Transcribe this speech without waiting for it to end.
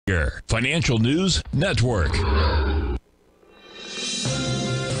Financial News Network.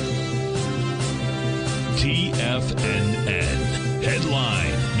 TFNN.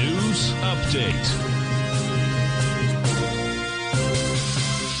 Headline News Update.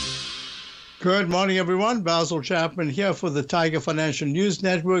 Good morning, everyone. Basil Chapman here for the Tiger Financial News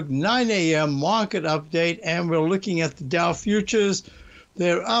Network, 9 a.m. market update, and we're looking at the Dow futures.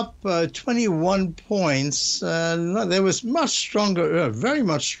 They're up 21 points. They was much stronger, very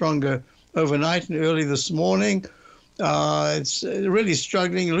much stronger overnight and early this morning. It's really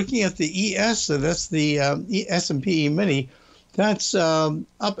struggling. Looking at the ES, so that's the S&P E-mini, that's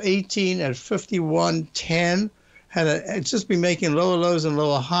up 18 at 51.10. It's just been making lower lows and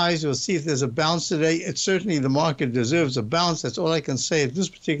lower highs. We'll see if there's a bounce today. It's certainly the market deserves a bounce. That's all I can say at this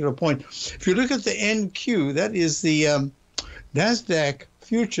particular point. If you look at the NQ, that is the NASDAQ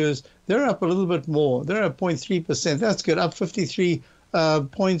futures, they're up a little bit more. They're up 0.3%. That's good, up 53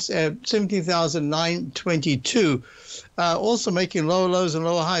 points at 17,922. Also making lower lows and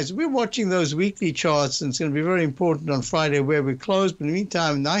lower highs. We're watching those weekly charts, and it's going to be very important on Friday where we close. But in the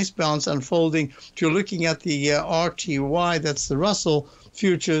meantime, nice bounce unfolding. If you're looking at the RTY, that's the Russell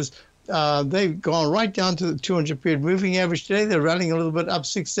futures, they've gone right down to the 200-period moving average. Today they're rallying a little bit, up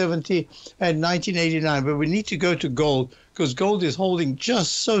 670 at 1989. But we need to go to gold because gold is holding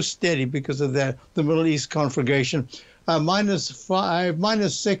just so steady because of the Middle East conflagration.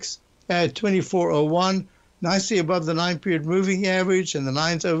 -6 at 2401. Nicely above the 9-period moving average, and the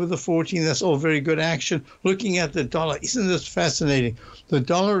 9's over the 14. That's all very good action. Looking at the dollar, isn't this fascinating? The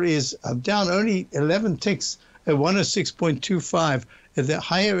dollar is down only 11 ticks at 106.25 at the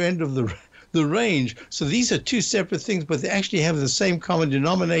higher end of the range. So these are two separate things, but they actually have the same common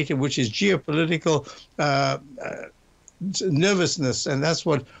denominator, which is geopolitical nervousness, and that's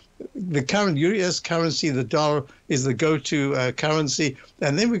what the current U.S. currency, the dollar, is the go-to currency.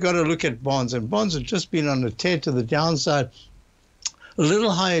 And then we've got to look at bonds. And bonds have just been on a tear to the downside. A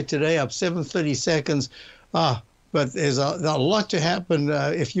little higher today, up 730 seconds. But there's a lot to happen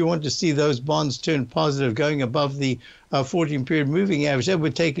if you want to see those bonds turn positive, going above the 14-period moving average. That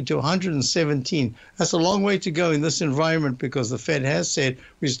would take it to 117. That's a long way to go in this environment because the Fed has said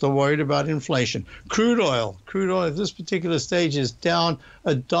we're still worried about inflation. Crude oil at this particular stage is down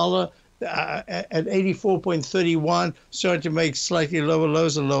 $1 at 84.31, starting to make slightly lower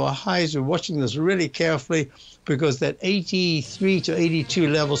lows and lower highs. We're watching this really carefully because that 83 to 82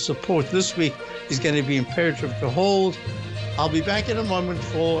 level support this week is going to be imperative to hold. I'll be back in a moment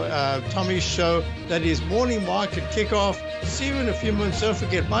for Tommy's show. That is Morning Market Kickoff. See you in a few minutes. Don't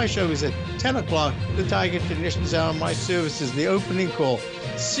forget, my show is at 10 o'clock. The Tiger Technicians Hour. My service is the opening call.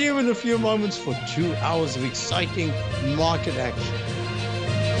 See you in a few moments for 2 hours of exciting market action.